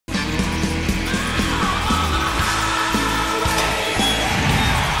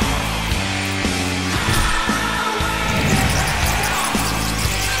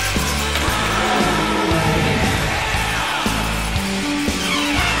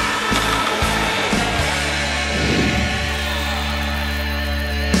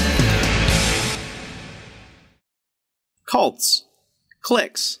Cults,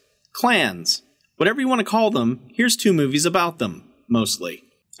 cliques, clans, whatever you want to call them, here's 2 movies about them, mostly.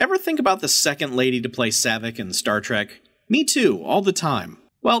 Ever think about the second lady to play Savick in Star Trek? Me too, all the time.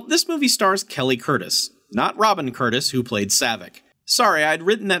 Well, this movie stars Kelly Curtis, not Robin Curtis, who played Savick. Sorry, I'd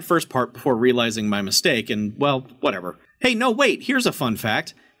written that first part before realizing my mistake, and, well, whatever. Hey, no, wait, here's a fun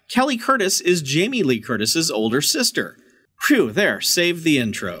fact. Kelly Curtis is Jamie Lee Curtis's older sister. Phew, there, saved the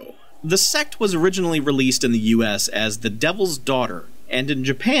intro. The Sect was originally released in the US as The Devil's Daughter, and in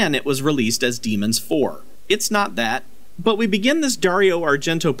Japan it was released as Demons 4. It's not that, but we begin this Dario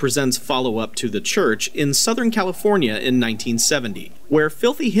Argento Presents follow-up to The Church in Southern California in 1970, where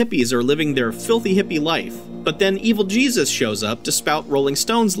filthy hippies are living their filthy hippie life, but then Evil Jesus shows up to spout Rolling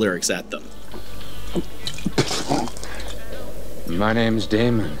Stones lyrics at them. My name's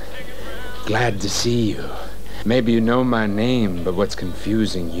Damon. Glad to see you. Maybe you know my name, but what's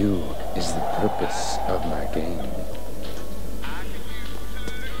confusing you is the purpose of my game.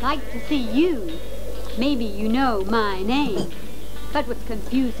 Like to see you. Maybe you know my name. But what's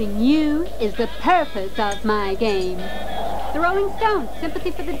confusing you is the purpose of my game. The Rolling Stones, Sympathy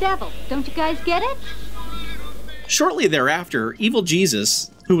for the Devil. Don't you guys get it? Shortly thereafter, Evil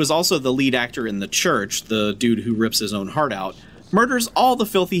Jesus, who was also the lead actor in The Church, the dude who rips his own heart out, murders all the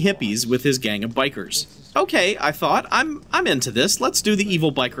filthy hippies with his gang of bikers. Okay, I thought, I'm into this, let's do the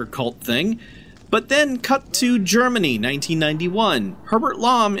evil biker cult thing. But then cut to Germany, 1991. Herbert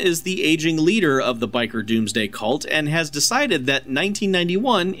Lahm is the aging leader of the biker doomsday cult and has decided that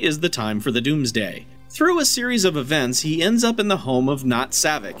 1991 is the time for the doomsday. Through a series of events, he ends up in the home of Not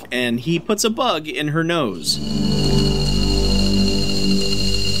Savick, and he puts a bug in her nose.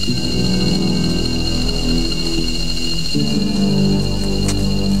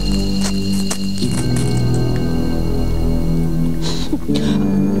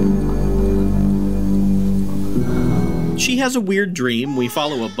 She has a weird dream, we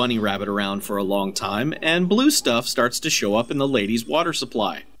follow a bunny rabbit around for a long time, and blue stuff starts to show up in the lady's water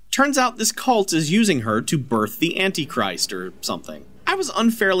supply. Turns out this cult is using her to birth the Antichrist or something. I was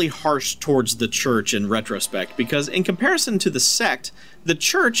unfairly harsh towards The Church in retrospect because in comparison to the Sect, The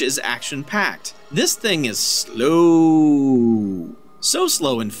Church is action-packed. This thing is slow. So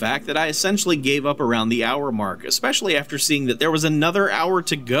slow, in fact, that I essentially gave up around the hour mark, especially after seeing that there was another hour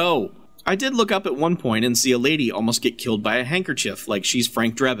to go. I did look up at one point and see a lady almost get killed by a handkerchief like she's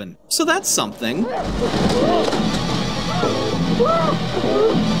Frank Drebin. So that's something.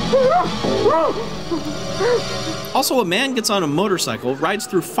 Also, a man gets on a motorcycle, rides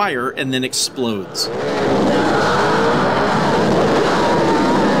through fire, and then explodes.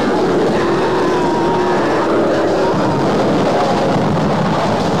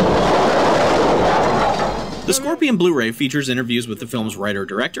 The Scorpion Blu-ray features interviews with the film's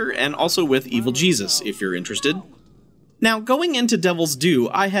writer-director and also with Evil Jesus, if you're interested. Now, going into Devil's Due,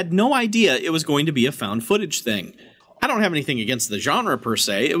 I had no idea it was going to be a found footage thing. I don't have anything against the genre per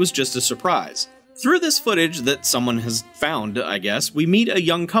se, it was just a surprise. Through this footage that someone has found, I guess, we meet a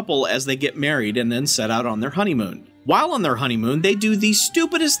young couple as they get married and then set out on their honeymoon. While on their honeymoon, they do the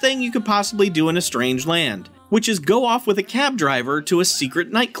stupidest thing you could possibly do in a strange land, which is go off with a cab driver to a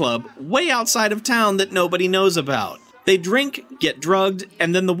secret nightclub way outside of town that nobody knows about. They drink, get drugged,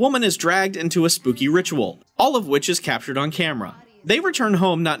 and then the woman is dragged into a spooky ritual, all of which is captured on camera. They return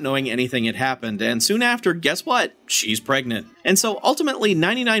home not knowing anything had happened, and soon after, guess what? She's pregnant. And so ultimately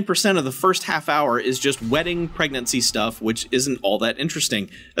 99% of the first half hour is just wedding pregnancy stuff, which isn't all that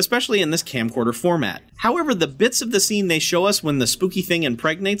interesting, especially in this camcorder format. However, the bits of the scene they show us when the spooky thing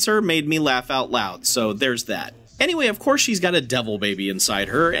impregnates her made me laugh out loud, so there's that. Anyway, of course she's got a devil baby inside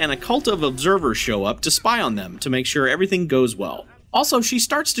her, and a cult of observers show up to spy on them to make sure everything goes well. Also, she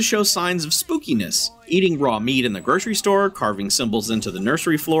starts to show signs of spookiness, eating raw meat in the grocery store, carving symbols into the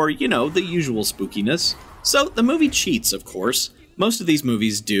nursery floor, you know, the usual spookiness. So, the movie cheats, of course. Most of these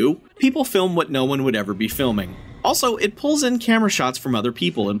movies do. People film what no one would ever be filming. Also, it pulls in camera shots from other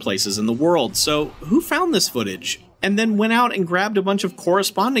people and places in the world, so who found this footage? And then went out and grabbed a bunch of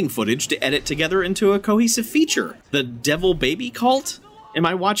corresponding footage to edit together into a cohesive feature? The Devil Baby Cult? Am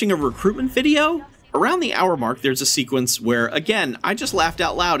I watching a recruitment video? Around the hour mark, there's a sequence where, again, I just laughed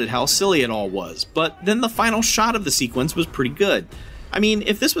out loud at how silly it all was, but then the final shot of the sequence was pretty good. I mean,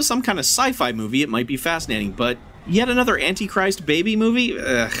 if this was some kind of sci-fi movie, it might be fascinating, but yet another Antichrist baby movie?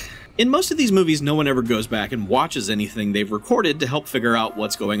 Ugh. In most of these movies, no one ever goes back and watches anything they've recorded to help figure out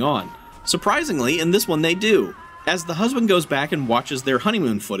what's going on. Surprisingly, in this one they do, as the husband goes back and watches their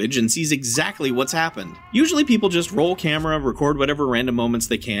honeymoon footage and sees exactly what's happened. Usually people just roll camera, record whatever random moments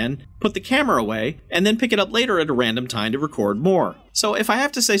they can, put the camera away, and then pick it up later at a random time to record more. So if I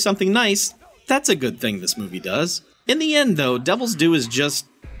have to say something nice, that's a good thing this movie does. In the end, though, Devil's Due is just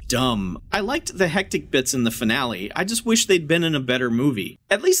dumb. I liked the hectic bits in the finale, I just wish they'd been in a better movie.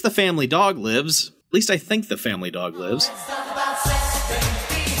 At least the family dog lives. At least I think the family dog lives.